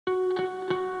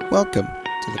Welcome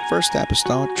to the First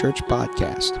Apostolic Church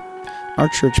Podcast. Our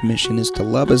church mission is to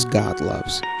love as God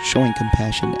loves, showing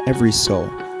compassion to every soul,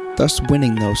 thus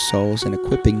winning those souls and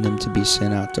equipping them to be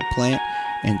sent out to plant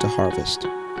and to harvest.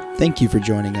 Thank you for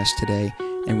joining us today,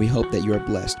 and we hope that you are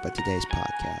blessed by today's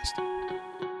podcast. Brother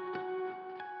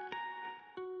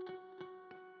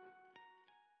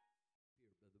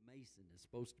Mason is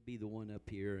supposed to be the one up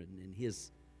here, and in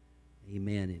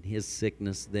his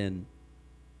sickness, then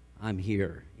I'm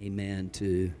here, amen,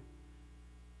 to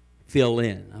fill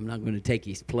in. I'm not going to take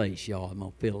his place, y'all. I'm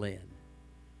going to fill in.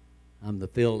 I'm the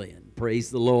fill-in. Praise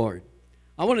the Lord.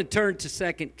 I want to turn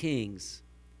to 2 Kings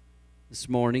this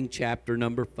morning, chapter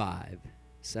number 5.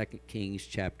 2 Kings,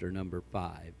 chapter number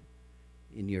 5.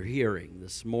 In your hearing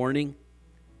this morning,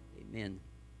 amen.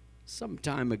 Some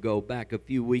time ago, back a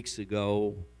few weeks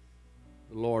ago,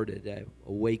 the Lord had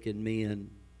awakened me in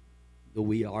the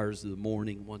wee hours of the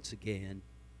morning once again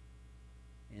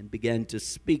and began to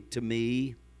speak to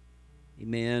me,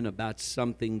 amen, about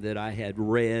something that I had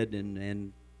read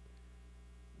and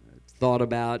thought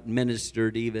about,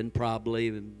 ministered even probably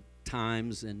in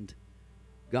times, and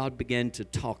God began to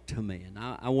talk to me. And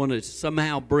I want to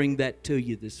somehow bring that to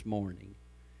you this morning,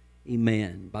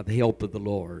 amen, by the help of the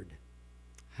Lord.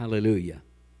 Hallelujah.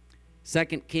 2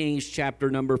 Kings chapter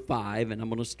number 5, and I'm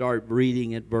going to start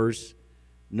reading at verse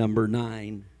number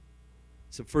 9.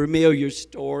 It's a familiar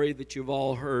story that you've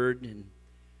all heard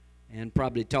and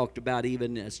probably talked about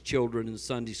even as children in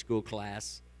Sunday school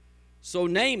class. So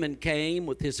Naaman came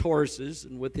with his horses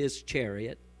and with his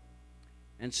chariot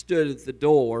and stood at the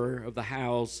door of the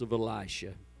house of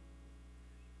Elisha.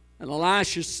 And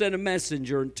Elisha sent a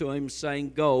messenger unto him,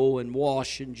 saying, Go and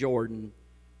wash in Jordan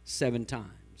 7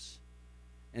 times,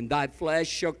 and thy flesh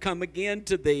shall come again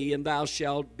to thee, and thou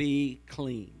shalt be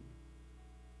clean.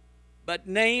 But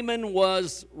Naaman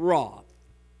was wroth,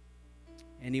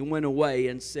 and he went away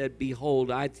and said, Behold,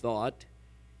 I thought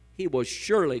he will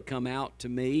surely come out to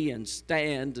me and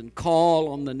stand and call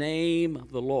on the name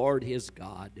of the Lord his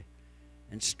God,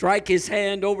 and strike his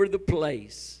hand over the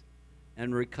place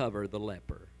and recover the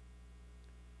leper.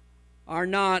 Are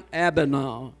not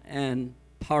Abana and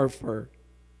Pharpar,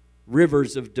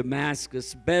 rivers of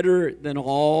Damascus, better than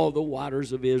all the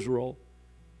waters of Israel?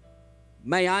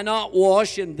 May I not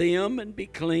wash in them and be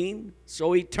clean?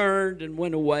 So he turned and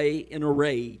went away in a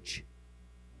rage.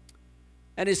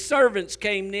 And his servants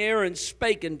came near and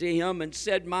spake unto him and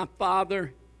said, My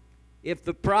father, if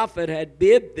the prophet had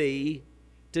bid thee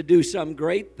to do some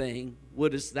great thing,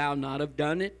 wouldest thou not have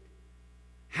done it?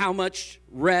 How much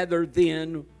rather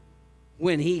then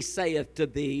when he saith to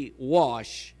thee,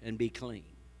 Wash and be clean?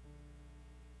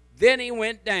 Then he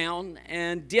went down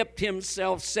and dipped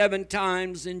himself 7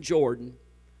 times in Jordan,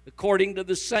 according to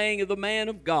the saying of the man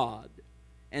of God,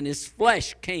 and his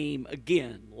flesh came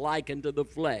again like unto the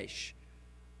flesh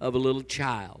of a little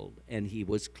child, and he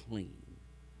was clean.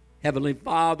 Heavenly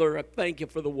Father, I thank you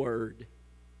for the word.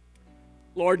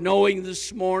 Lord, knowing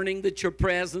this morning that your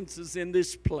presence is in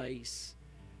this place.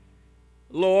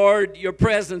 Lord, your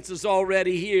presence is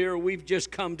already here. We've just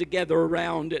come together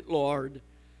around it, Lord.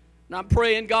 And I'm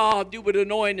praying, God, you would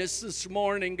anoint us this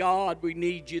morning, God. We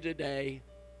need you today.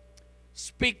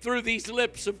 Speak through these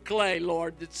lips of clay,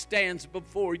 Lord, that stands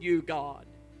before you, God.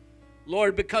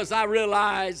 Lord, because I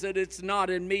realize that it's not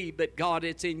in me, but God,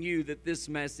 it's in you that this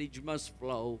message must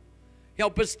flow.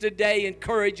 Help us today,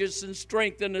 encourage us and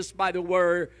strengthen us by the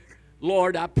word.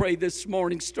 Lord, I pray this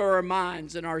morning, stir our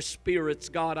minds and our spirits.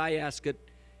 God, I ask it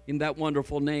in that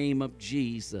wonderful name of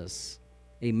Jesus.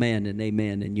 Amen and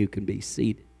amen, and you can be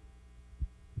seated.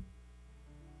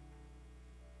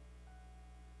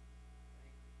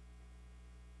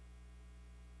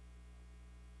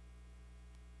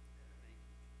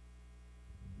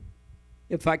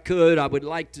 If I could, I would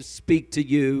like to speak to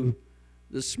you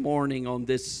this morning on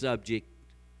this subject.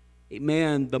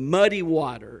 Amen. The muddy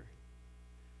water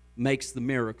makes the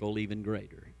miracle even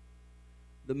greater.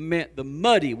 The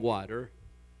muddy water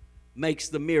makes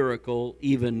the miracle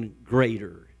even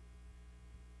greater.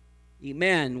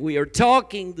 Amen. We are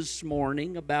talking this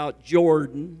morning about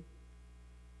Jordan.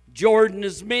 Jordan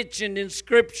is mentioned in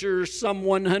Scripture some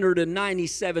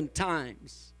 197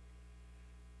 times.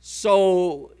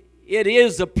 So it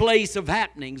is a place of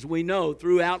happenings, we know,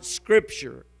 throughout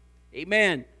Scripture.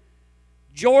 Amen.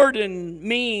 Jordan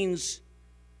means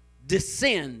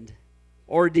descend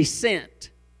or descent.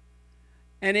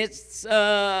 And it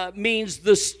means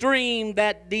the stream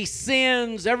that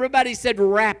descends. Everybody said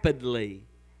rapidly.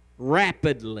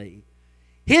 Rapidly.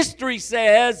 History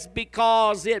says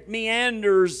because it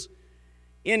meanders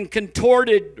in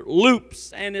contorted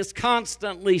loops and is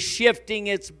constantly shifting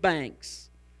its banks.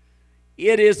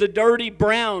 It is a dirty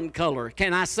brown color.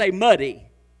 Can I say muddy,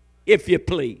 if you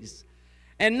please?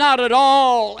 And not at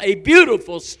all a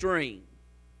beautiful stream.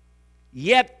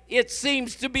 Yet it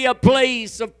seems to be a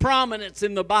place of prominence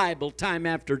in the Bible time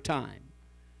after time.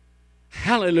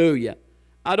 Hallelujah.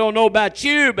 I don't know about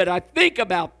you, but I think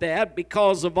about that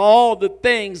because of all the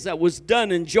things that was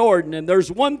done in Jordan. And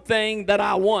there's one thing that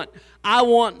I want. I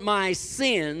want my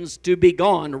sins to be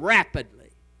gone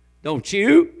rapidly. Don't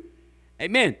you?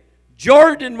 Amen.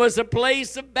 Jordan was a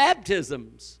place of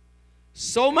baptisms.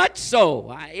 So much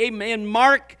so. Amen.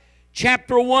 Mark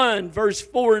chapter 1 verse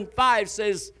 4 and 5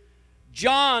 says,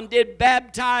 John did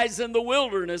baptize in the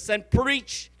wilderness and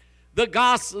preach the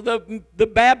gospel, the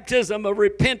baptism of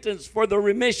repentance for the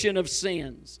remission of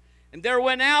sins. And there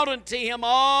went out unto him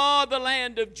all the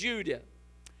land of Judah,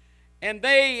 and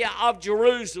they of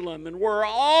Jerusalem, and were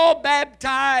all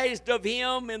baptized of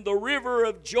him in the river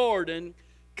of Jordan,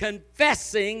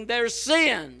 confessing their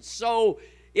sins. So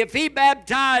if he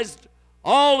baptized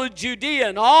all of Judea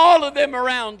and all of them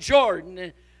around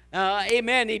Jordan,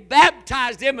 amen, he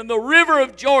baptized them in the river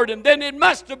of Jordan, then it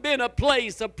must have been a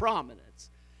place of prominence.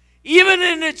 Even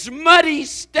in its muddy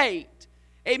state,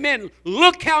 amen,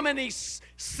 look how many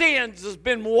sins has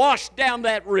been washed down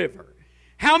that river.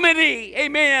 How many,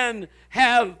 amen,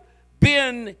 have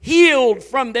been healed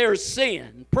from their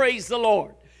sin. Praise the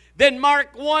Lord. Then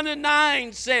Mark 1 and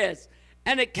 9 says,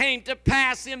 and it came to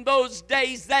pass in those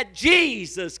days that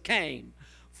Jesus came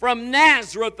from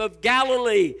Nazareth of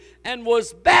Galilee and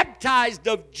was baptized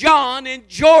of John in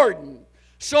Jordan.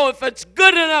 So if it's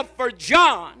good enough for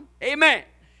John, amen,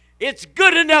 it's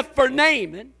good enough for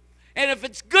Naaman. And if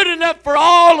it's good enough for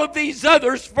all of these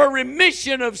others for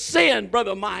remission of sin,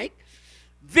 Brother Mike,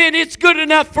 then it's good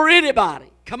enough for anybody.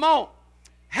 Come on.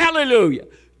 Hallelujah.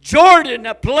 Jordan,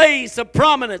 a place of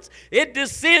prominence. It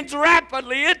descends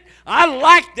rapidly. I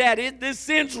like that. It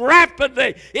descends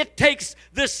rapidly. It takes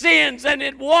the sins and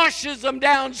it washes them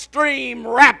downstream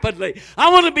rapidly. I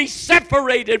want to be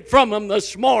separated from them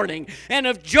this morning. And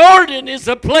if Jordan is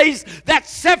a place that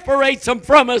separates them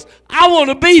from us, I want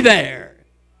to be there.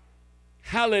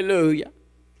 Hallelujah.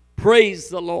 Praise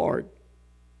the Lord.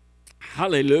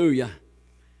 Hallelujah.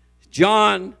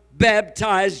 John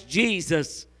baptized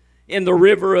Jesus in the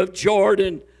river of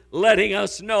Jordan, letting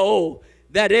us know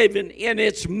that even in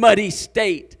its muddy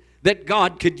state, that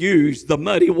God could use the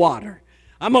muddy water.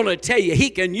 I'm going to tell you, He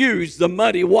can use the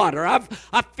muddy water.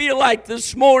 I feel like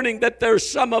this morning that there's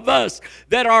some of us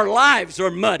that our lives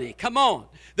are muddy. Come on.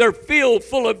 They're filled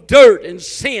full of dirt and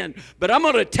sin. But I'm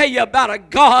going to tell you about a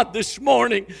God this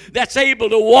morning that's able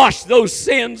to wash those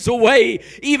sins away.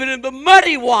 Even in the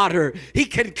muddy water, He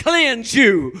can cleanse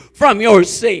you from your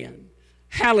sin.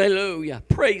 Hallelujah.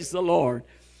 Praise the Lord.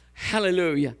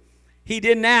 Hallelujah. He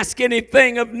didn't ask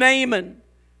anything of Naaman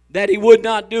that he would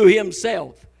not do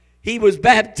himself. He was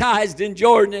baptized in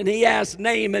Jordan, and he asked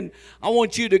Naaman, I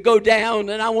want you to go down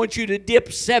and I want you to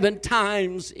dip 7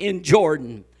 times in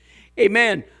Jordan.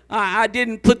 Amen. I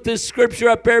didn't put this scripture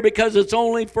up there because it's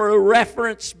only for a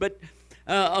reference, but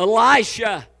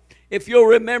Elisha, if you'll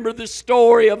remember the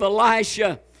story of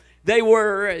Elisha, they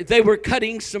were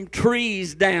cutting some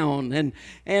trees down,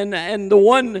 and the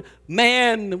one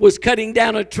man was cutting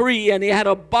down a tree, and he had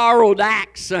a borrowed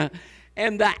axe,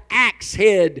 and the axe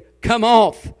head come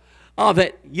off of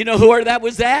it. You know where that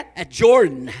was at? At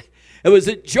Jordan. It was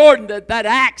at Jordan that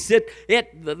axe,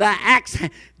 the axe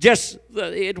just,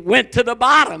 it went to the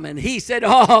bottom. And he said,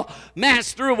 oh,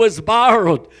 master, it was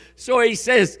borrowed. So he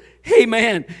says, hey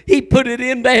man, he put it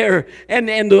in there, and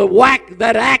the whack,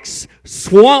 that axe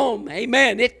swung.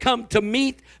 Amen. It come to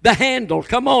meet the handle.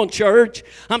 Come on, church.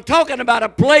 I'm talking about a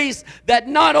place that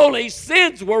not only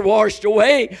sins were washed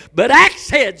away, but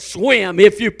axe heads swim,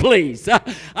 if you please.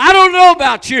 I don't know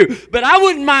about you, but I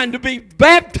wouldn't mind to be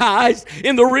baptized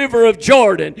in the river of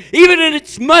Jordan. Even in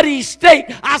its muddy state,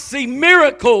 I see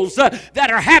miracles that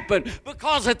are happening,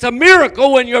 because it's a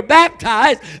miracle when you're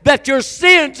baptized that your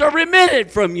sins are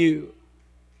remitted from you.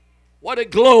 What a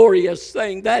glorious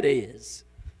thing that is.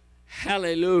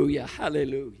 Hallelujah,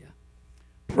 hallelujah.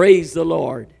 Praise the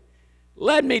Lord.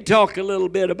 Let me talk a little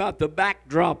bit about the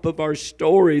backdrop of our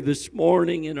story this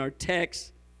morning in our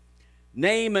text.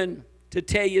 Naaman, to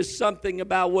tell you something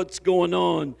about what's going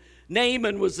on.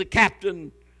 Naaman was the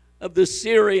captain of the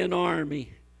Syrian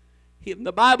army.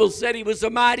 The Bible said he was a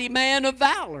mighty man of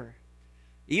valor.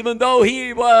 Even though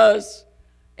he was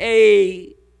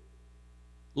a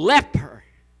leper,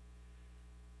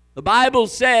 the Bible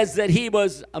says that he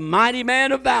was a mighty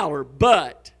man of valor,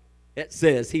 but it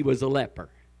says he was a leper.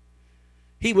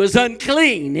 He was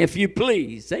unclean, if you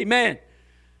please. Amen.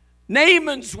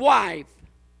 Naaman's wife,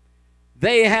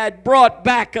 they had brought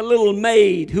back a little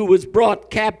maid who was brought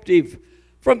captive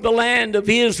from the land of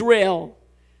Israel.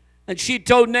 And she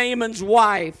told Naaman's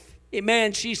wife,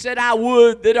 amen, she said, I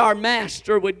would that our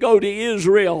master would go to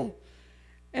Israel,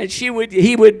 and he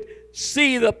would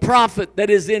see the prophet that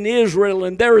is in Israel,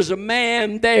 and there is a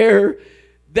man there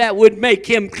that would make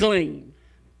him clean.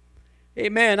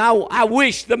 Amen. I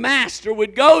wish the master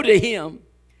would go to him.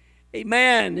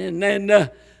 Amen. And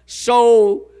then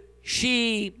so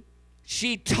she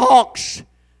talks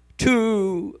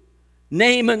to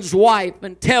Naaman's wife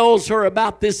and tells her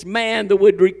about this man that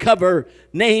would recover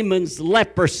Naaman's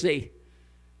leprosy.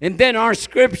 And then our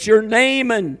scripture,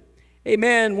 Naaman,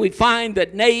 amen, we find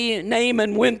that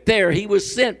Naaman went there. He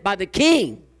was sent by the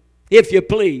king, if you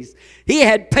please. He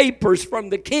had papers from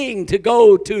the king to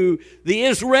go to the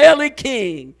Israeli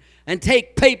king and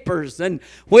take papers. And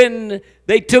when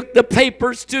they took the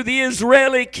papers to the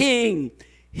Israeli king,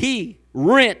 he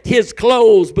rent his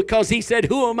clothes because he said,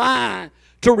 who am I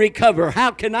to recover?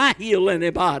 How can I heal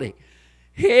anybody?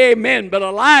 Amen. But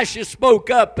Elisha spoke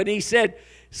up and he said,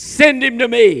 send him to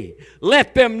me.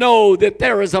 Let them know that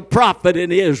there is a prophet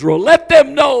in Israel. Let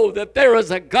them know that there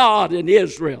is a God in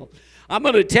Israel. I'm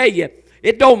going to tell you,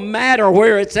 it don't matter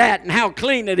where it's at and how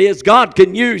clean it is. God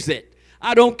can use it.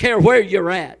 I don't care where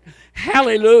you're at.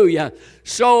 Hallelujah.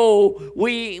 So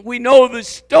we know the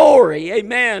story,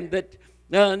 amen, that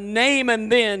Naaman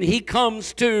then, he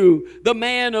comes to the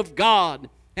man of God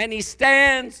and he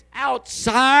stands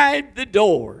outside the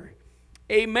door.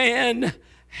 Amen.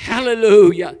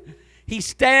 Hallelujah. He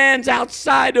stands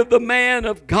outside of the man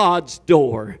of God's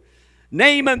door.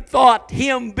 Naaman thought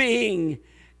him being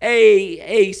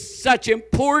a such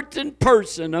important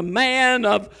person, a man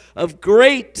of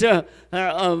great, he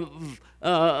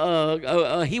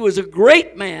was a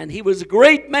great man. He was a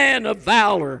great man of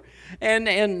valor.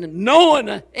 And no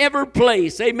one ever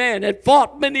place, amen, had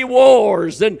fought many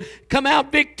wars and come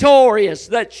out victorious,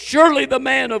 that surely the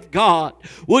man of God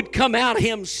would come out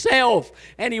himself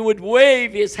and he would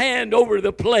wave his hand over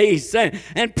the place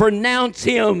and pronounce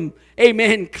him,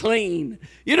 amen, clean.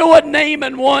 You know what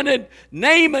Naaman wanted?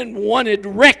 Naaman wanted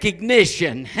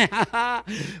recognition.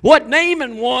 What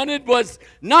Naaman wanted was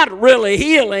not really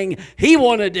healing. He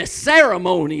wanted a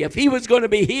ceremony. If he was going to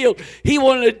be healed, he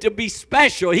wanted to be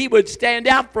special. He would stand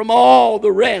out from all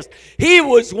the rest. He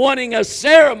was wanting a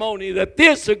ceremony that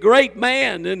this a great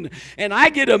man, and I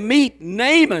get to meet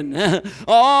Naaman.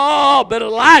 Oh, but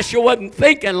Elisha wasn't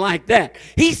thinking like that.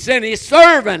 He sent his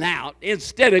servant out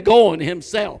instead of going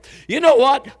himself. You know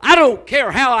what? I don't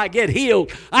care how I get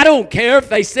healed. I don't care if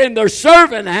they send their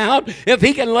servant out. If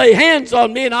he can lay hands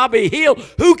on me and I'll be healed,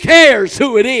 who cares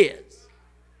who it is?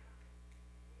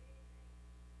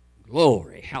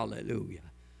 Glory, hallelujah.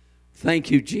 Thank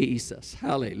you, Jesus.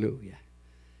 Hallelujah.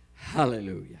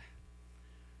 Hallelujah.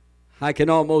 I can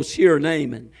almost hear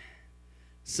Naaman,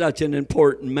 such an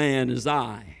important man as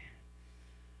I.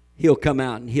 He'll come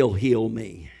out and he'll heal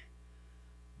me.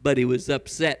 But he was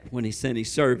upset when he sent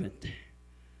his servant.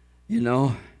 You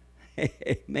know,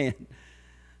 amen.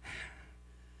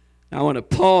 I want to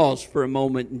pause for a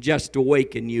moment and just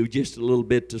awaken you just a little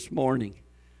bit this morning.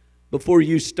 Before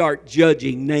you start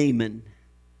judging Naaman,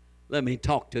 let me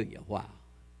talk to you a while.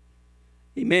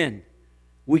 Amen.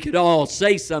 We could all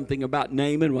say something about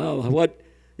Naaman. Well,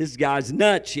 this guy's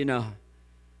nuts, you know.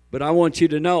 But I want you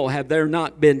to know, have there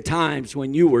not been times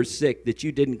when you were sick that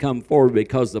you didn't come forward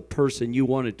because the person you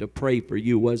wanted to pray for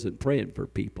you wasn't praying for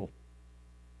people?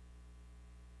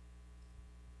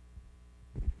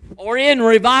 Or in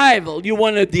revival, you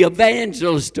wanted the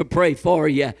evangelist to pray for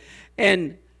you.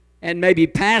 And maybe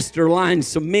pastor lined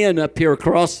some men up here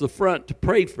across the front to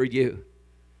pray for you.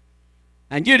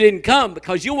 And you didn't come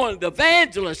because you wanted the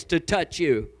evangelist to touch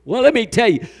you. Well, let me tell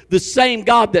you, the same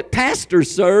God that pastor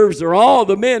serves, or all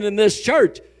the men in this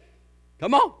church,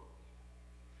 come on,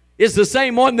 is the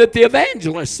same one that the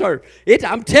evangelist serves.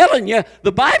 I'm telling you,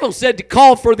 the Bible said to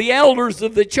call for the elders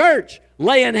of the church,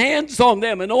 laying hands on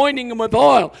them, anointing them with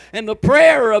oil, and the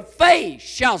prayer of faith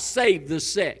shall save the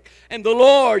sick, and the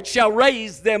Lord shall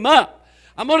raise them up.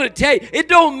 I'm going to tell you, it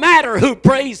don't matter who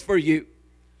prays for you.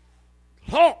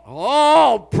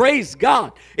 Oh, praise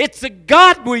God. It's the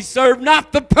God we serve,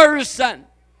 not the person.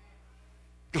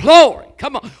 Glory.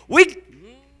 Come on.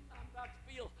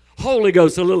 Holy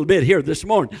Ghost a little bit here this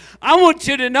morning. I want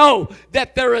you to know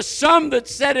that there are some that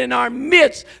sit in our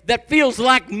midst that feels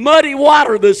like muddy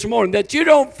water this morning, that you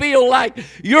don't feel like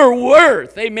you're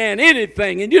worth, amen,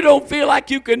 anything, and you don't feel like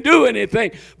you can do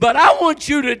anything. But I want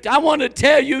to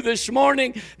tell you this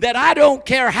morning that I don't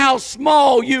care how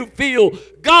small you feel,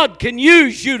 God can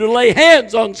use you to lay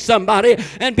hands on somebody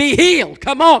and be healed.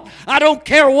 Come on. I don't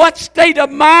care what state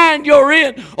of mind you're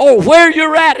in or where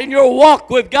you're at in your walk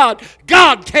with God.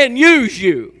 God can use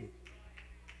you.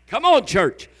 Come on,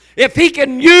 church. If He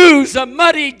can use a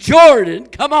muddy Jordan,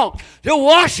 come on, to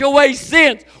wash away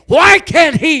sins, why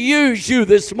can't He use you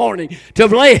this morning to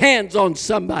lay hands on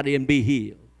somebody and be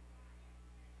healed?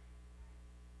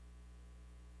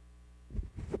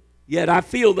 Yet I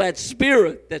feel that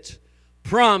spirit that's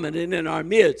prominent in our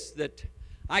midst that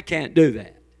I can't do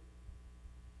that.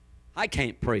 I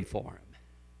can't pray for him.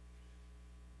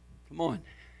 Come on.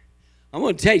 I'm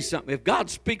going to tell you something. If God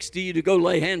speaks to you to go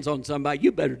lay hands on somebody,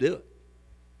 you better do it.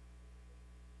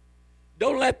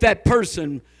 Don't let that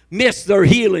person miss their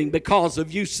healing because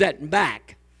of you sitting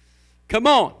back. Come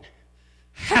on.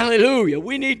 Hallelujah.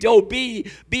 We need to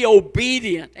be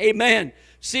obedient. Amen.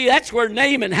 See, that's where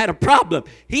Naaman had a problem.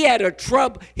 He had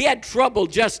trouble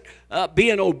just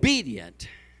being obedient.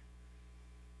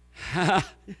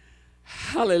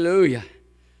 Hallelujah.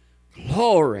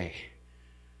 Glory.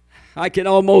 I can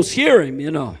almost hear him,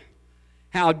 you know.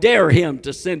 How dare him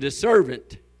to send a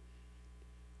servant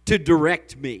to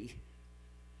direct me?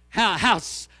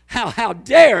 How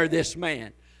dare this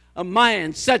man, a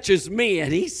man such as me,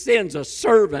 and he sends a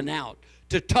servant out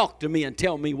to talk to me and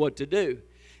tell me what to do.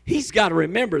 He's got to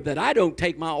remember that I don't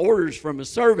take my orders from a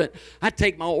servant. I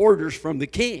take my orders from the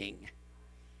king.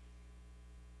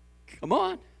 Come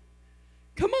on.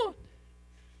 Come on.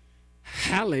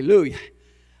 Hallelujah.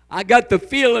 I got the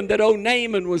feeling that old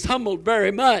Naaman was humbled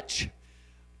very much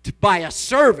by a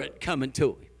servant coming to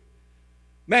him.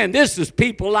 Man, this is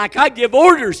people like I give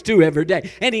orders to every day.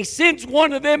 And he sends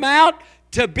one of them out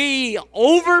to be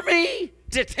over me,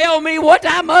 to tell me what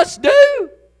I must do.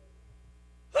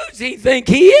 Who does he think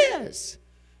he is?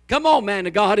 Come on, man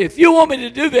of God. If you want me to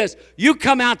do this, you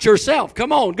come out yourself.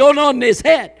 Come on, go on his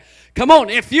head. Come on,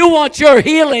 if you want your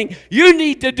healing, you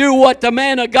need to do what the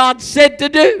man of God said to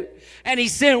do. And he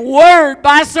sent word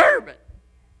by servant.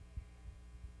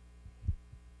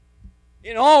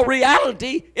 In all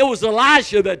reality, it was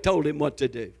Elisha that told him what to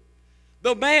do.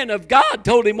 The man of God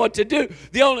told him what to do.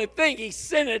 The only thing, he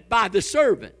sent it by the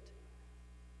servant.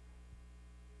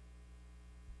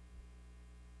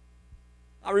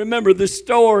 I remember the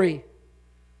story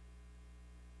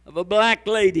of a black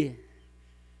lady.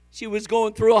 She was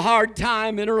going through a hard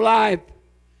time in her life.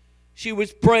 She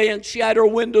was praying. She had her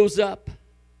windows up.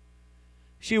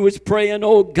 She was praying,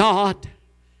 oh God,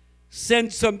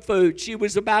 send some food. She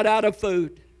was about out of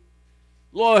food.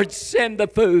 Lord, send the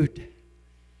food.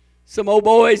 Some old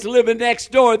boys living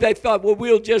next door, they thought, well,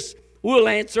 we'll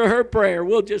answer her prayer.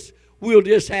 We'll just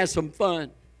have some fun.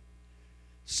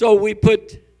 So they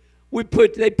put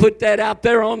that out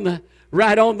there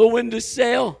right on the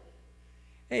windowsill.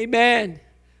 Amen.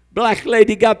 Black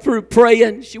lady got through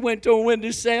praying. She went to a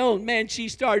windowsill, and man, she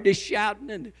started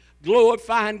shouting and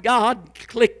glorifying God,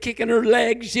 kicking her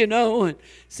legs, you know, and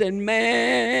said,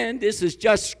 man, this is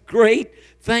just great.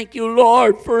 Thank you,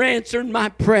 Lord, for answering my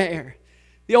prayer.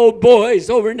 The old boys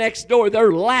over next door,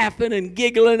 they're laughing and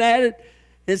giggling at it.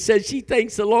 And said, she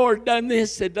thinks the Lord done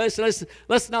this. Said,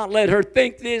 let's not let her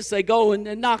think this. They go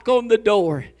and knock on the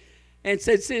door. And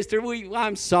said, sister,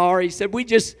 I'm sorry. Said, we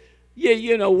just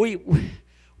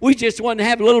want to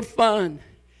have a little fun.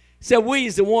 Said,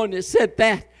 we's the one that said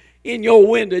that in your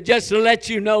window just to let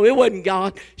you know it wasn't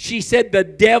God. She said, the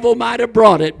devil might have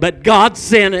brought it, but God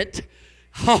sent it.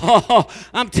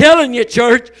 I'm telling you,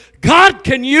 church, God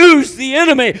can use the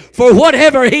enemy for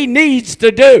whatever he needs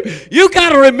to do. You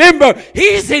got to remember,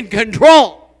 he's in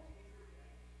control.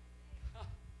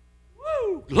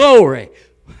 Woo, glory.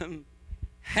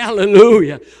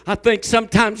 Hallelujah. I think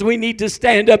sometimes we need to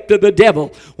stand up to the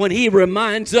devil when he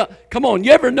reminds us. Come on,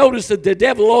 you ever notice that the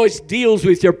devil always deals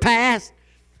with your past?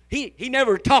 He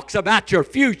never talks about your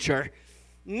future.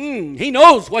 He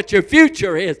knows what your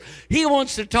future is. He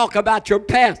wants to talk about your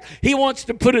past. He wants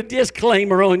to put a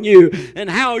disclaimer on you and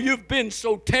how you've been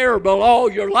so terrible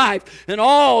all your life and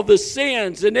all the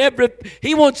sins and everything.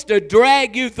 He wants to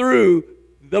drag you through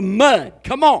the mud.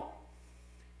 Come on.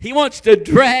 He wants to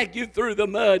drag you through the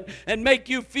mud and make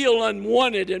you feel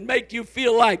unwanted and make you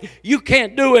feel like you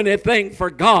can't do anything for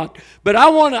God. But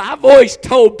I've always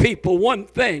told people one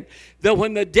thing, that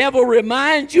when the devil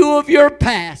reminds you of your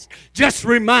past, just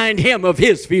remind him of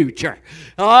his future.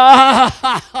 I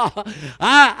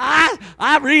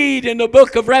read in the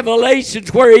book of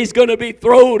Revelations where he's going to be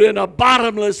thrown in a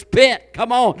bottomless pit.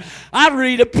 Come on. I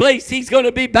read a place he's going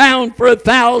to be bound for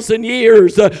 1,000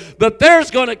 years. But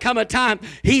there's going to come a time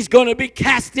he's going to be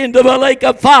cast into the lake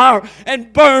of fire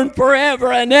and burned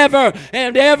forever and ever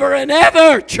and ever and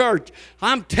ever, church.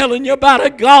 I'm telling you about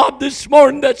a God this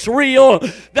morning that's real,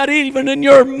 that even in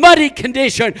your muddy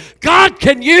condition, God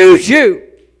can use you.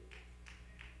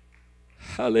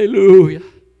 Hallelujah.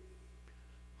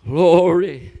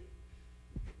 Glory.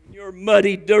 In your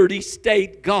muddy, dirty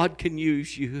state, God can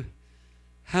use you.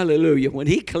 Hallelujah. When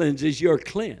He cleanses, you're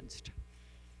cleansed.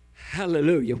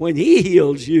 Hallelujah. When He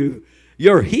heals you,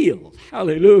 you're healed.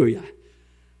 Hallelujah.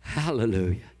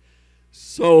 Hallelujah.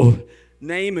 So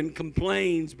Naaman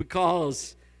complains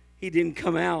because he didn't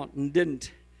come out and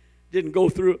didn't go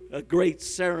through a great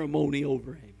ceremony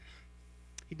over him.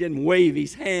 He didn't wave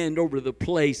his hand over the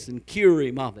place and cure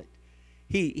him of it.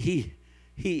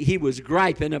 He was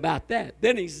griping about that.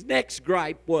 Then his next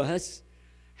gripe was,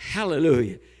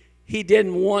 hallelujah, he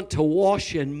didn't want to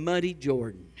wash in muddy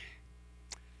Jordan.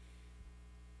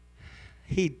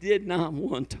 He did not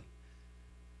want to.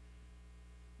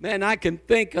 Man, I can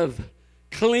think of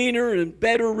cleaner and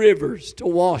better rivers to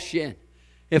wash in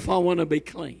if I want to be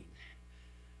clean.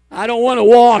 I don't want to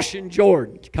wash in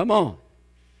Jordan. Come on.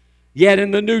 Yet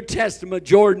in the New Testament,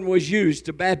 Jordan was used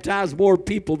to baptize more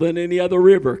people than any other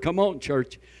river. Come on,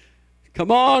 church.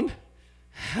 Come on.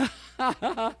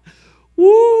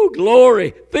 Woo,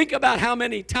 glory. Think about how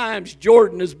many times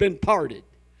Jordan has been parted.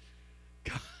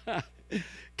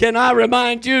 Can I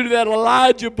remind you that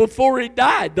Elijah, before he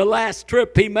died, the last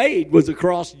trip he made was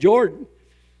across Jordan?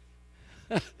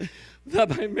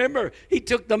 Remember, he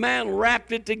took the mantle,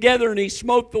 wrapped it together, and he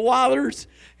smote the waters,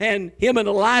 and him and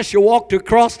Elisha walked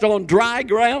across on dry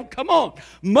ground. Come on.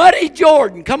 Muddy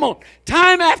Jordan. Come on.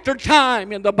 Time after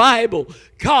time in the Bible,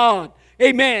 God,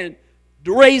 amen,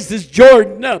 raises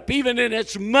Jordan up, even in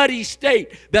its muddy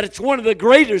state, that it's one of the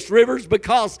greatest rivers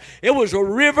because it was a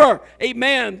river,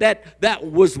 amen, that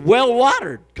was well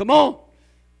watered. Come on.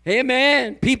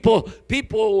 Amen.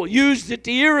 People used it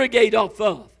to irrigate off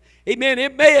of. Amen.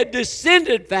 It may have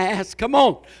descended fast. Come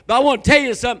on. But I want to tell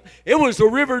you something. It was a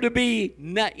river to be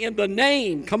in the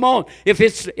name. Come on. If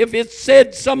it's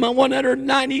said some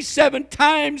 197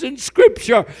 times in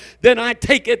Scripture, then I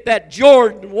take it that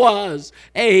Jordan was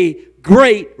a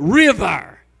great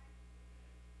river.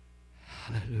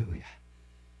 Hallelujah.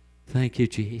 Thank you,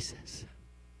 Jesus.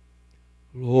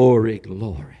 Glory,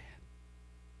 glory.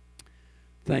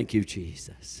 Thank you,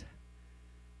 Jesus.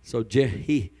 So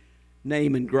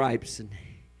Naaman gripes, and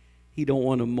he don't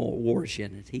want to wash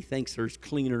in it. He thinks there's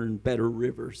cleaner and better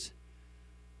rivers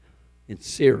in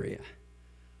Syria.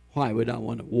 Why would I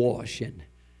want to wash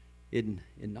in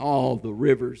all the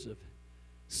rivers of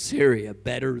Syria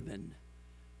better than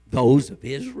those of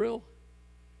Israel?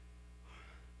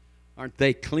 Aren't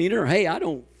they cleaner? Hey, I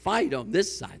don't fight on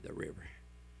this side of the river.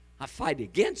 I fight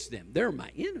against them. They're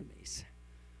my enemies.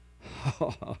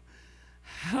 Oh,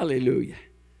 hallelujah.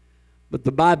 But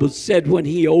the Bible said when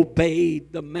he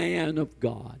obeyed the man of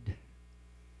God,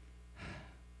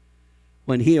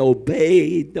 when he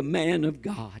obeyed the man of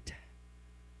God,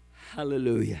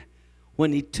 hallelujah,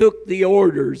 when he took the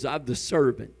orders of the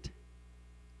servant.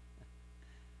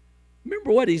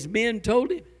 Remember what his men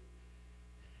told him? He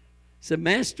said,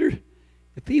 Master,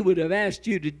 if he would have asked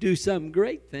you to do some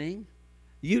great thing,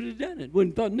 you'd have done it.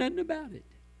 Wouldn't have thought nothing about it.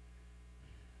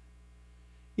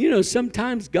 You know,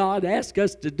 sometimes God asks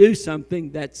us to do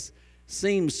something that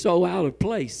seems so out of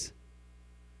place.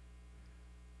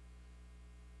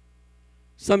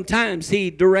 Sometimes He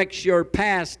directs your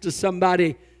path to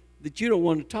somebody that you don't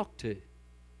want to talk to.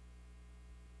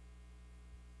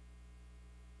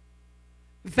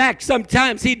 In fact,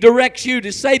 sometimes He directs you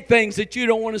to say things that you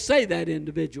don't want to say to that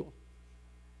individual.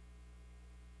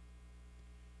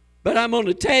 But I'm going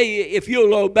to tell you, if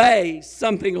you'll obey,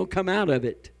 something will come out of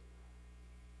it.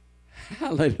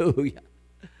 Hallelujah.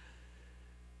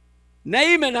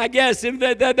 Naaman, I guess,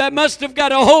 that must have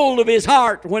got a hold of his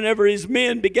heart whenever his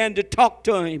men began to talk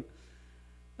to him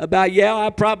about, I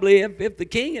probably, if the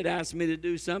king had asked me to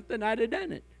do something, I'd have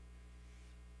done it.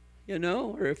 You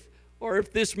know, or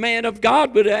if this man of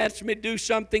God would have asked me to do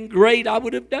something great, I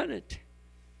would have done it.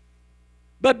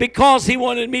 But because he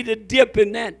wanted me to dip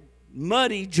in that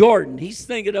muddy Jordan, he's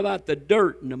thinking about the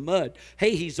dirt and the mud.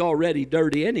 Hey, he's already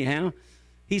dirty anyhow.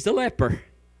 He's a leper.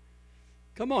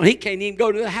 Come on, he can't even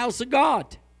go to the house of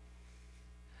God.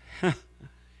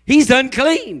 He's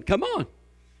unclean. Come on.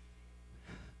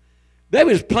 They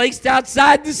was placed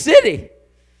outside the city.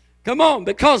 Come on,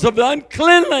 because of the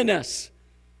uncleanliness.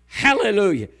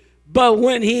 Hallelujah. But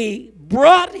when he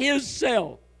brought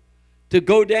himself to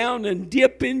go down and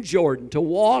dip in Jordan, to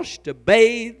wash, to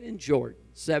bathe in Jordan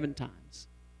 7 times.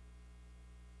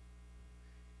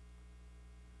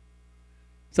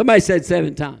 Somebody said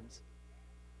 7 times.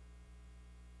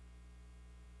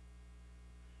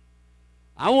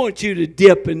 I want you to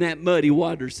dip in that muddy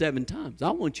water 7 times. I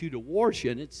want you to wash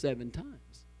in it 7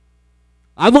 times.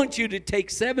 I want you to take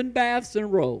 7 baths in a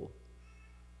row,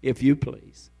 if you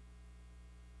please.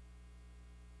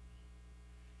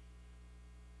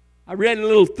 I read a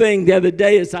little thing the other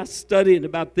day as I was studying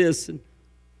about this, and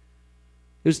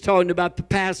it was talking about the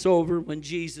Passover, when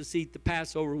Jesus ate the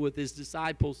Passover with his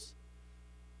disciples.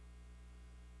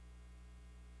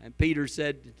 And Peter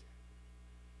said,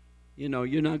 you know,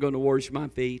 you're not going to wash my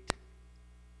feet.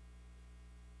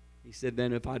 He said,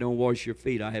 then if I don't wash your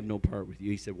feet, I have no part with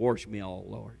you. He said, wash me all,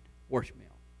 Lord. Wash me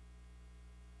all.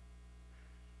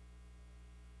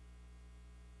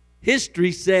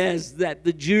 History says that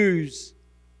the Jews,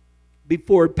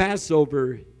 before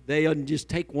Passover, they didn't just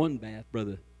take 1 bath,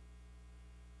 brother.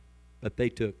 But they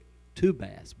took 2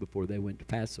 baths before they went to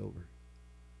Passover.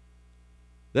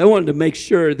 They wanted to make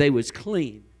sure they was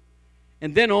clean.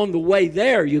 And then on the way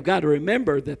there, you got to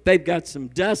remember that they've got some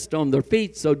dust on their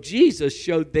feet. So Jesus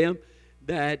showed them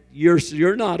that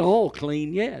you're not all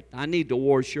clean yet. I need to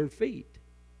wash your feet.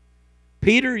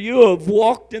 Peter, you have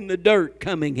walked in the dirt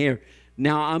coming here.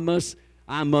 Now I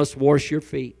must wash your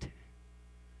feet.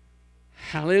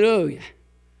 Hallelujah.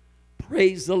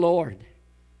 Praise the Lord.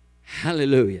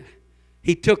 Hallelujah.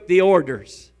 He took the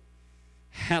orders.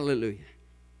 Hallelujah.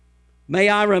 May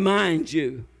I remind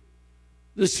you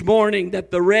this morning that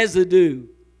the residue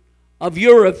of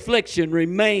your affliction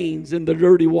remains in the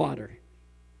dirty water.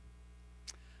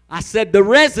 I said the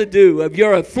residue of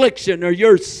your affliction or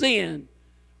your sin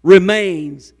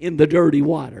remains in the dirty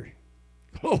water.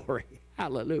 Glory.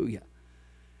 Hallelujah.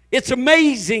 It's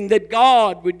amazing that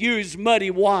God would use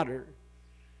muddy water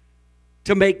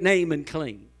to make Naaman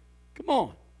clean. Come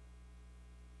on.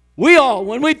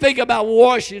 When we think about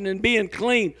washing and being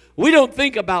clean, we don't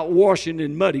think about washing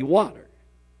in muddy water.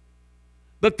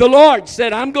 But the Lord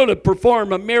said, I'm going to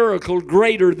perform a miracle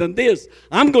greater than this.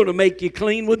 I'm going to make you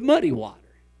clean with muddy water.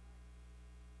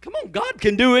 Come on, God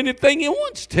can do anything He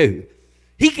wants to.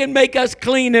 He can make us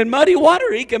clean in muddy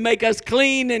water. He can make us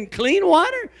clean in clean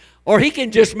water. Or He can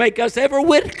just make us ever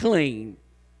wet clean.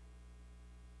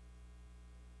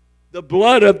 The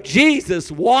blood of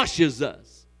Jesus washes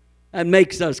us and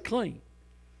makes us clean.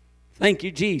 Thank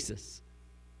you, Jesus.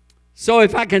 So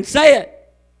if I can say it,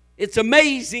 it's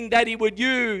amazing that He would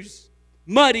use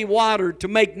muddy water to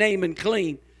make Naaman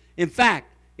clean. In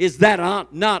fact, is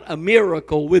that not a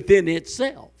miracle within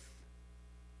itself?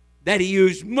 That He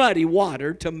used muddy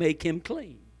water to make him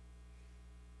clean.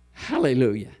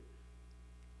 Hallelujah.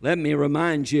 Let me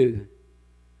remind you,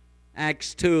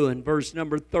 Acts 2 and verse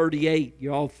number 38,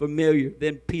 you're all familiar.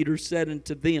 Then Peter said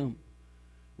unto them,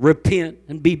 repent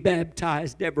and be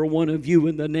baptized, every one of you,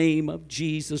 in the name of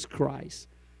Jesus Christ,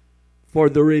 for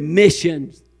the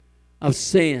remission of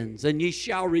sins, and ye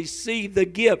shall receive the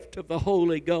gift of the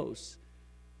Holy Ghost.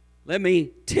 Let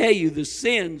me tell you, the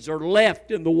sins are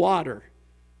left in the water,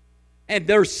 and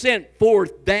they're sent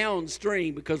forth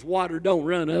downstream because water don't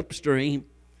run upstream.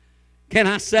 Can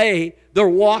I say they're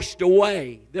washed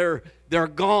away? They're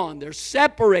gone. They're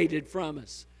separated from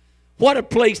us. What a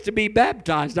place to be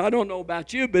baptized. I don't know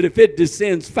about you, but if it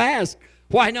descends fast,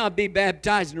 why not be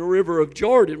baptized in the river of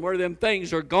Jordan where them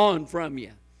things are gone from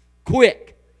you?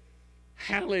 Quick.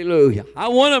 Hallelujah. I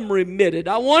want them remitted.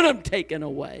 I want them taken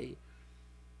away.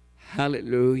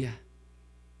 Hallelujah.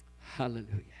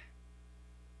 Hallelujah.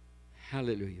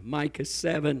 Hallelujah. Micah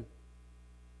 7,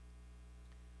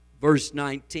 verse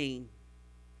 19.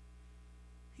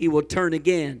 He will turn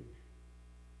again.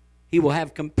 He will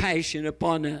have compassion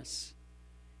upon us.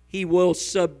 He will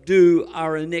subdue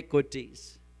our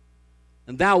iniquities.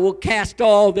 And thou wilt cast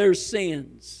all their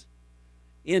sins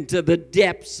into the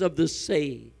depths of the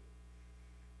sea.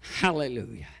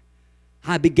 Hallelujah.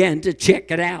 I began to check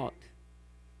it out.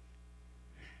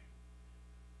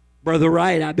 Brother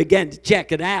Wright, I began to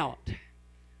check it out.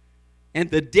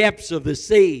 And the depths of the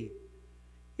sea,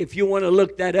 if you want to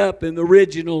look that up in the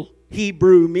original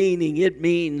Hebrew meaning, it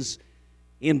means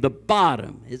in the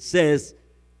bottom. It says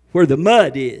where the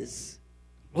mud is.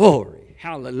 Glory.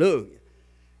 Hallelujah.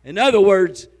 In other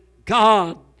words,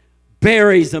 God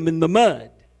buries them in the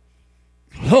mud.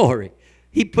 Glory.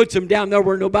 He puts them down there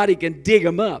where nobody can dig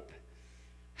them up.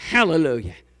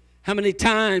 Hallelujah. How many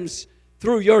times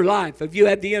through your life have you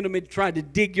had the enemy try to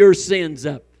dig your sins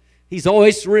up? He's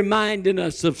always reminding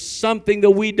us of something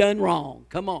that we done wrong.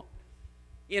 Come on.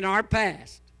 In our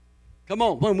past. Come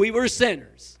on. When we were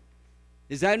sinners.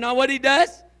 Is that not what he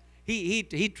does? He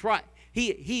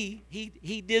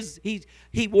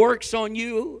works on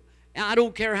you. I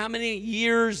don't care how many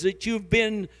years that you've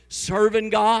been serving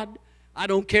God. I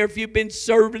don't care if you've been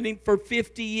serving Him for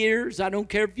 50 years. I don't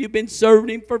care if you've been serving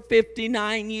Him for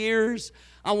 59 years.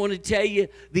 I want to tell you,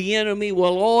 the enemy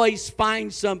will always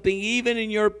find something, even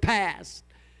in your past,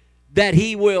 that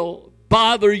he will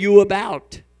bother you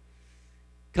about.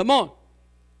 Come on.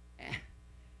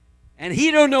 And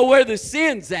he don't know where the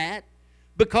sin's at,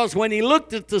 because when he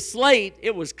looked at the slate,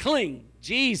 it was clean.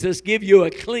 Jesus give you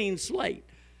a clean slate.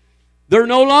 They're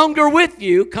no longer with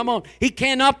you. Come on. He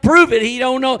cannot prove it. He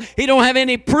don't know. He don't have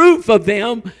any proof of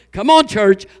them. Come on,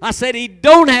 church. I said he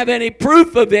don't have any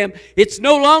proof of them. It's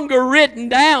no longer written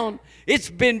down. It's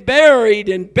been buried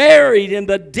in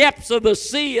the depths of the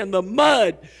sea and the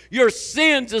mud. Your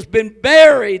sins has been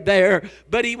buried there,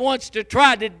 but he wants to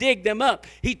try to dig them up.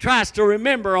 He tries to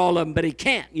remember all of them, but he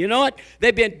can't. You know what?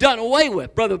 They've been done away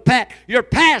with. Brother Pat, your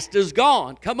past is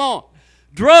gone. Come on.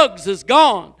 Drugs is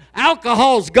gone.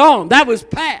 Alcohol's gone. That was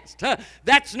past.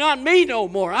 That's not me no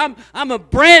more. I'm a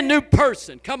brand new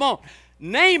person. Come on.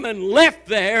 Naaman left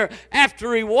there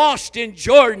after he washed in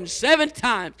Jordan 7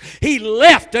 times. He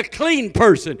left a clean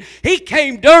person. He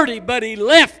came dirty, but he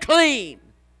left clean.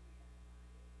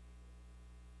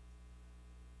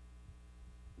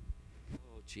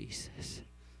 Oh, Jesus.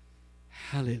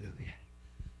 Hallelujah.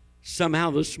 Somehow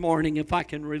this morning, if I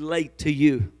can relate to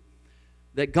you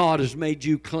that God has made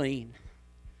you clean,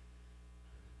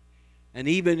 and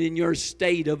even in your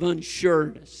state of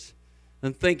unsureness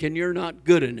and thinking you're not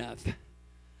good enough,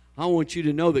 I want you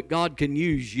to know that God can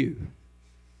use you.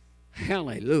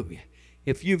 Hallelujah.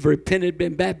 If you've repented,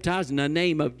 been baptized in the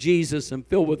name of Jesus and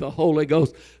filled with the Holy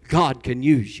Ghost, God can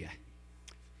use you.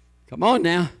 Come on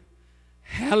now.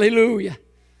 Hallelujah.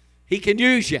 He can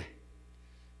use you.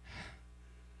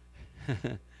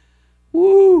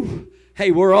 Woo.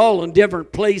 Hey, we're all in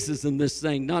different places in this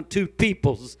thing. Not two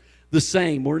people's the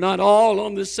same. We're not all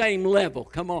on the same level.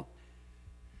 Come on.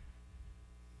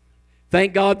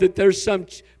 Thank God that there's some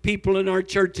people in our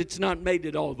church that's not made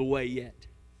it all the way yet.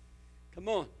 Come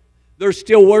on. They're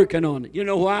still working on it. You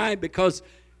know why? Because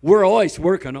we're always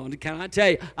working on it. Can I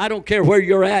tell you, I don't care where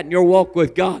you're at in your walk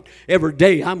with God. Every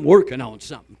day I'm working on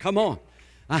something. Come on.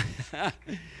 I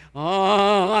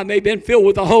may have been filled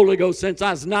with the Holy Ghost since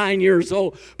I was 9 years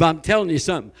old, but I'm telling you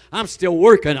something. I'm still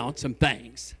working on some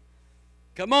things.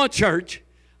 Come on, church.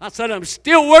 I said I'm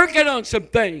still working on some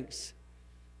things.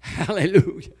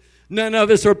 Hallelujah. None of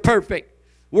us are perfect.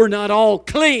 We're not all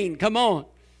clean. Come on.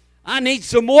 I need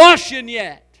some washing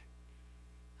yet.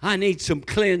 I need some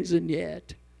cleansing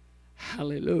yet.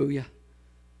 Hallelujah.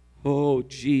 Oh,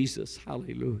 Jesus.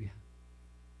 Hallelujah.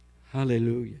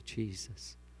 Hallelujah,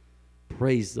 Jesus.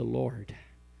 Praise the Lord.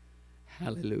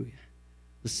 Hallelujah.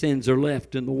 The sins are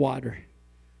left in the water.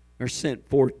 They're sent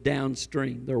forth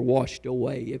downstream. They're washed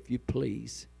away, if you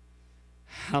please.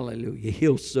 Hallelujah.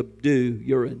 He'll subdue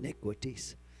your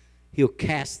iniquities. He'll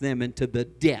cast them into the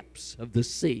depths of the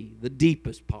sea, the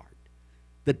deepest part.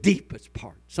 The deepest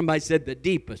part. Somebody said the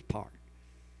deepest part.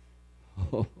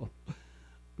 Oh,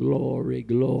 glory,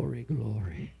 glory,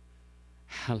 glory.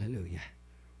 Hallelujah.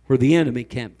 Where the enemy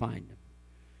can't find them.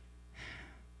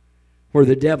 Where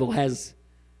the devil has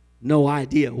no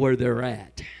idea where they're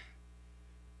at.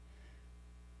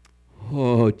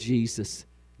 Oh, Jesus.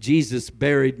 Jesus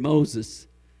buried Moses.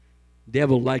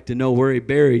 Devil would like to know where he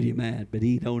buried him at, but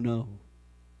he don't know.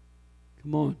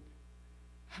 Come on.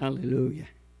 Hallelujah.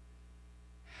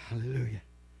 Hallelujah.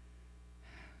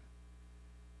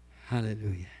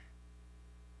 Hallelujah.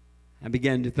 I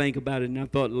began to think about it, and I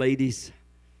thought, ladies,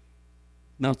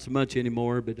 not so much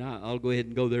anymore, but I'll go ahead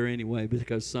and go there anyway,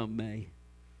 because some may.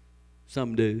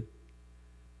 Some do.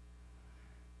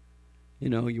 You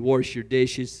know, you wash your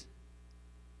dishes.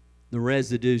 The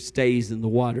residue stays in the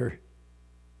water.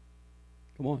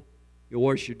 Come on. You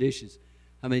wash your dishes.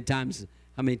 How many times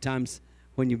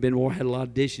when you've had a lot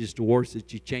of dishes to wash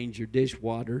that you change your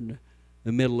dishwater in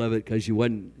the middle of it because you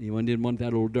didn't want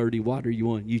that old dirty water.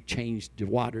 You changed the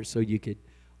water so you could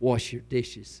wash your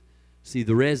dishes. See,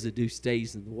 the residue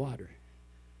stays in the water.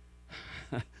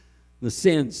 The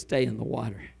sins stay in the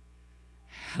water.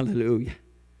 Hallelujah.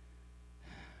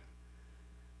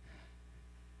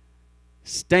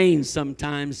 Stains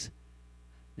sometimes.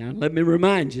 Now let me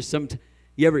remind you,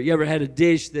 you ever had a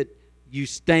dish that you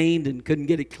stained and couldn't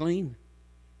get it clean?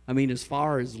 I mean, as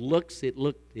far as looks,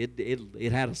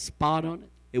 it had a spot on it.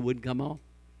 It wouldn't come off.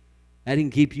 That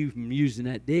didn't keep you from using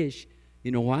that dish.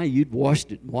 You know why? You'd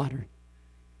washed it in water.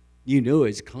 You knew it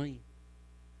was clean.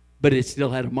 But it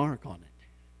still had a mark on it.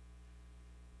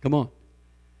 Come on.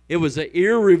 It was an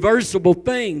irreversible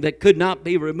thing that could not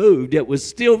be removed. It was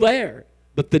still there,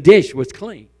 but the dish was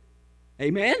clean.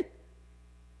 Amen?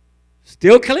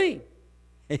 Still clean.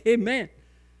 Amen.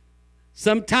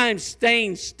 Sometimes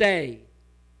stains stay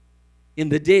in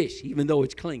the dish, even though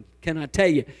it's clean. Can I tell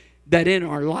you that in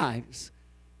our lives,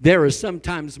 there are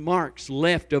sometimes marks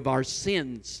left of our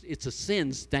sins. It's a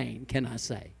sin stain, can I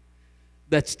say,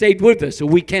 that stayed with us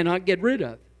and we cannot get rid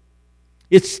of.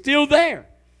 It's still there,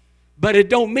 but it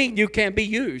don't mean you can't be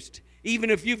used. Even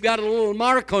if you've got a little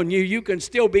mark on you, you can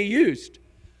still be used.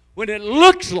 When it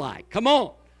looks like, come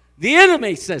on, the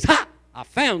enemy says, ha, I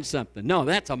found something. No,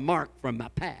 that's a mark from my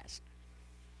past.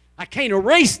 I can't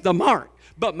erase the mark,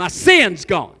 but my sin's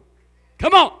gone.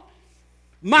 Come on.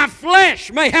 My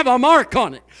flesh may have a mark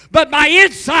on it, but my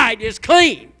inside is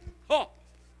clean. Oh,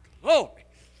 glory.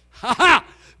 Ha ha.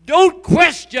 Don't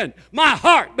question my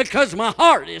heart because my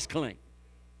heart is clean.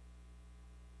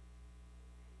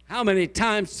 How many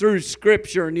times through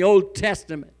Scripture in the Old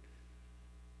Testament,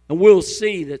 and we'll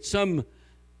see that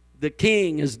the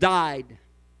king has died.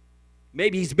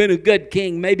 Maybe he's been a good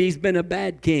king, maybe he's been a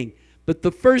bad king. But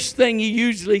the first thing you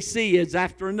usually see is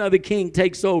after another king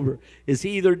takes over is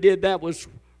he either did that was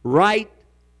right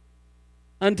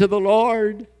unto the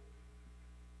Lord,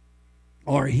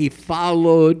 or he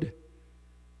followed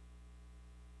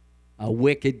a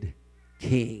wicked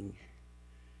king.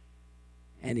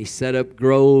 And he set up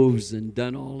groves and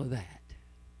done all of that.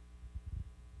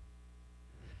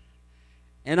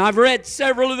 And I've read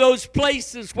several of those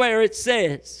places where it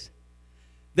says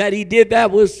that he did that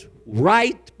was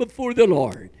right before the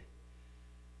Lord.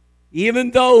 Even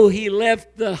though he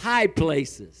left the high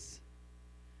places.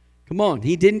 Come on,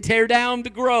 he didn't tear down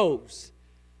the groves.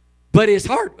 But his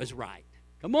heart was right.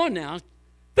 Come on now,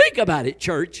 think about it,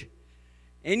 church.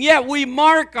 And yet we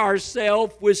mark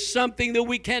ourselves with something that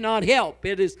we cannot help.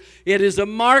 It is a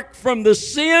mark from the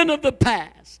sin of the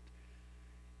past.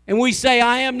 And we say,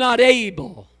 I am not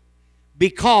able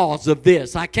because of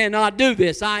this. I cannot do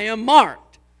this. I am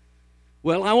marked.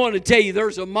 Well, I want to tell you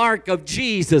there's a mark of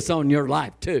Jesus on your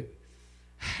life too.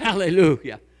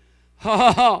 Hallelujah.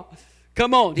 Oh,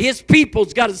 come on. His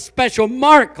people's got a special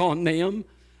mark on them.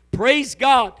 Praise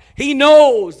God. He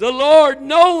knows. The Lord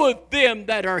knoweth them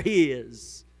that are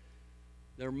His.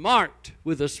 They're marked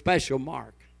with a special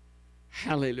mark.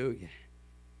 Hallelujah.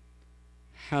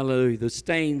 Hallelujah. The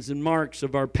stains and marks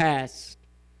of our past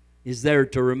is there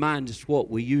to remind us what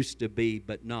we used to be,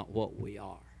 but not what we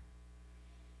are.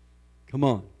 Come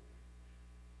on.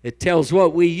 It tells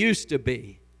what we used to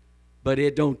be, but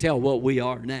it don't tell what we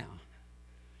are now.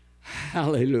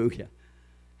 Hallelujah.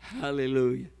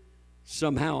 Hallelujah.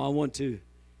 Somehow I want to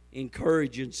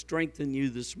encourage and strengthen you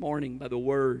this morning by the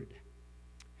word.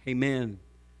 Amen.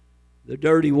 The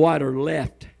dirty water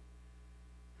left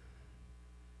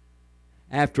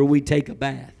after we take a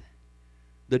bath.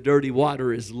 The dirty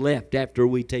water is left after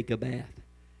we take a bath.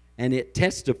 And it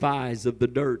testifies of the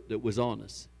dirt that was on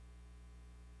us.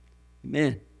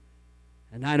 Amen.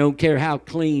 And I don't care how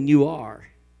clean you are.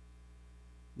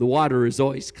 The water is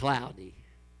always cloudy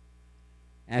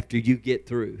after you get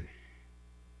through.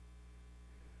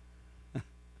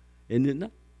 Isn't it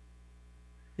not?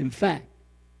 In fact,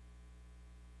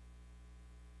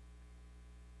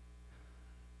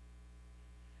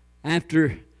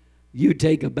 after you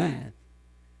take a bath,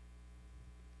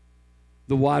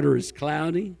 the water is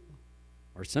cloudy,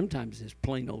 or sometimes it's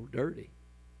plain old dirty.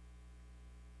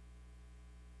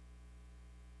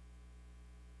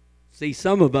 See,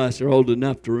 some of us are old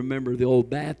enough to remember the old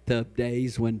bathtub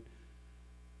days when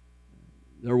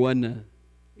there wasn't an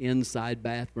inside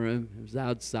bathroom. It was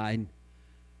outside.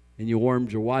 And you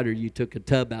warmed your water. You took a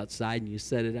tub outside and you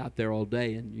set it out there all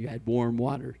day and you had warm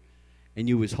water. And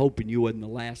you was hoping you wasn't the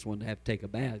last one to have to take a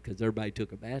bath because everybody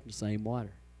took a bath in the same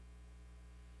water.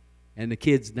 And the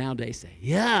kids nowadays say,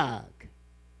 yuck.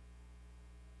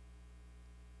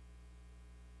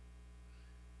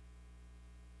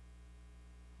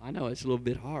 I know it's a little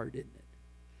bit hard, isn't it?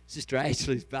 Sister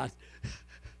Ashley's about...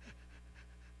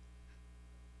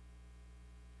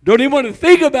 Don't even want to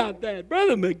think about that.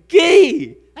 Brother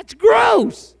McGee, that's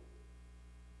gross.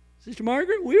 Sister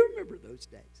Margaret, we remember those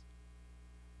days.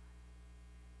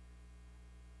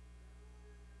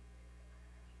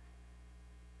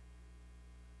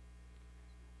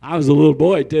 I was a little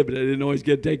boy too, but I didn't always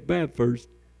get to take a bath first.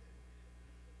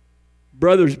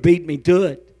 Brothers beat me to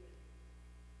it.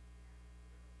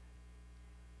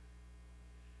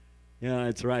 Yeah,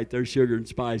 that's right. There's sugar and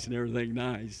spice and everything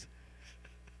nice.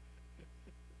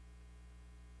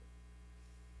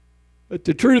 But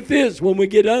the truth is, when we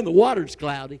get done, the water's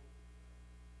cloudy.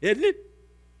 Isn't it?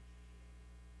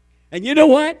 And you know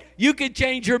what? You can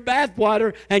change your bath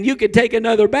water and you can take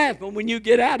another bath, but when you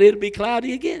get out, it'll be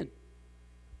cloudy again.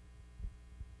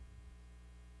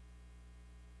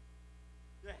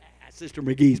 Sister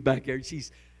McGee's back there.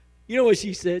 She's, You know what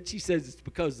she said? She says it's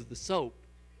because of the soap.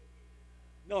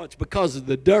 No, it's because of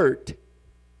the dirt.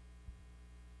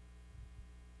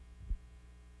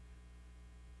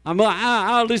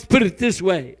 I'll just put it this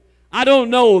way. I don't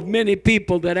know of many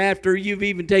people that after you've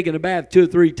even taken a bath 2 or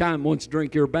 3 times wants to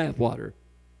drink your bath water.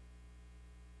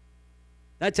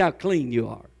 That's how clean you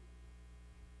are.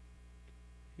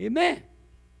 Amen.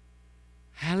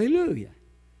 Hallelujah.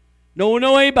 No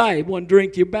anybody want to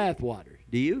drink your bath water.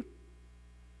 Do you?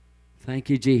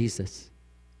 Thank you, Jesus.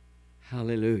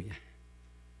 Hallelujah.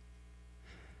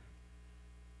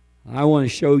 I want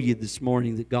to show you this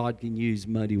morning that God can use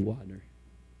muddy water.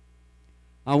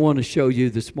 I want to show you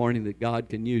this morning that God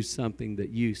can use something that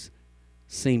you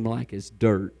seem like it's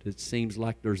dirt. It seems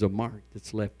like there's a mark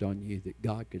that's left on you, that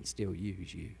God can still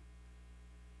use you.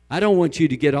 I don't want you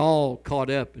to get all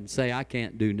caught up and say, I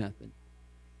can't do nothing.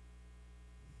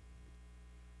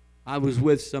 I was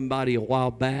with somebody a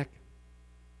while back.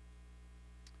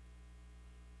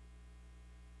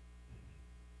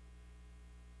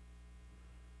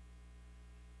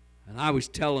 And I was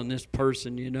telling this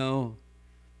person, you know,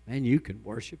 man, you can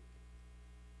worship.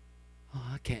 Oh,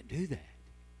 I can't do that.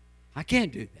 I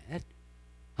can't do that.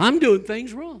 I'm doing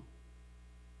things wrong.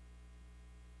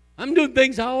 I'm doing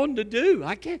things I oughtn't to do.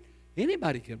 I can't.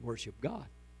 Anybody can worship God.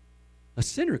 A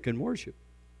sinner can worship.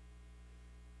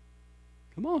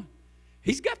 Come on.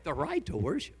 He's got the right to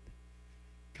worship.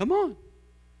 Come on.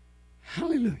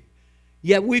 Hallelujah.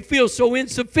 Yet we feel so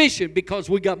insufficient because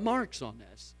we got marks on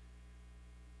us.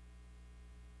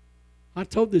 I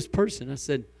told this person, I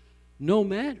said, no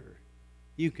matter,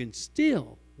 you can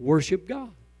still worship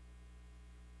God.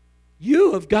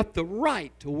 You have got the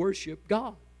right to worship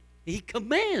God. He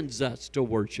commands us to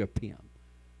worship Him.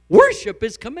 Worship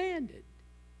is commanded.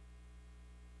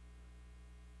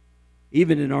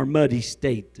 Even in our muddy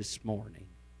state this morning,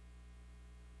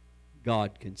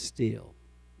 God can still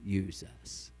use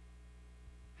us.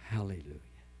 Hallelujah.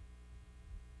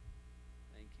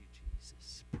 Thank you,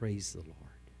 Jesus. Praise the Lord.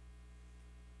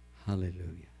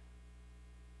 Hallelujah.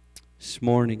 This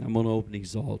morning, I'm going to open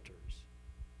these altars.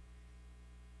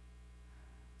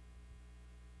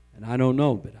 And I don't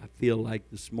know, but I feel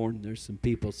like this morning there's some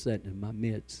people sitting in my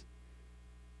midst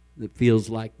that feels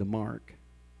like the mark.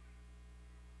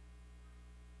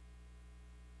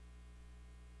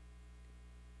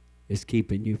 Is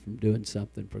keeping you from doing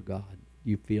something for God.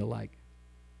 You feel like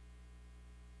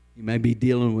you may be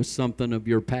dealing with something of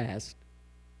your past.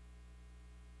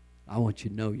 I want you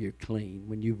to know you're clean.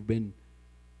 When you've been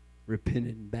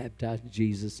repented and baptized in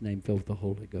Jesus' name, filled with the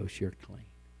Holy Ghost, you're clean.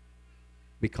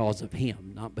 Because of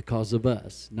Him, not because of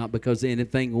us. Not because of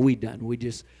anything we done. We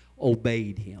just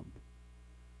obeyed Him.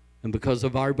 And because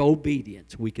of our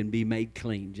obedience, we can be made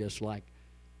clean, just like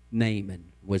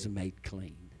Naaman was made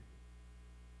clean.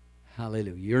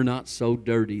 Hallelujah. You're not so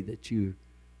dirty that you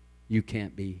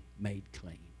can't be made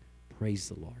clean. Praise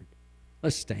the Lord.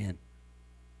 Let's stand.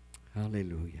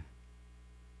 Hallelujah.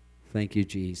 Thank you,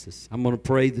 Jesus. I'm going to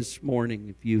pray this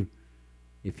morning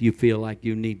if you feel like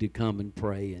you need to come and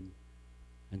pray and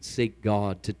seek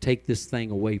God to take this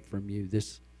thing away from you,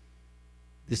 this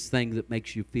thing that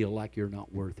makes you feel like you're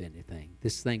not worth anything,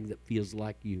 this thing that feels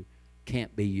like you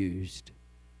can't be used.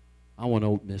 I want to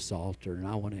open this altar, and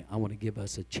I want to give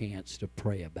us a chance to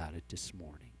pray about it this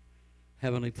morning.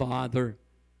 Heavenly Father,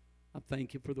 I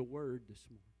thank you for the word this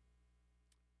morning.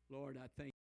 Lord, I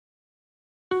thank you.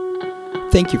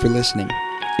 Thank you for listening.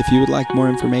 If you would like more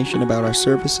information about our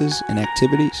services and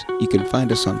activities, you can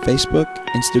find us on Facebook,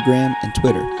 Instagram, and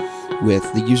Twitter with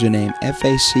the username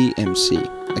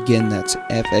FACMC. Again, that's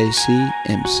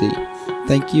FACMC.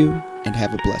 Thank you, and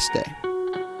have a blessed day.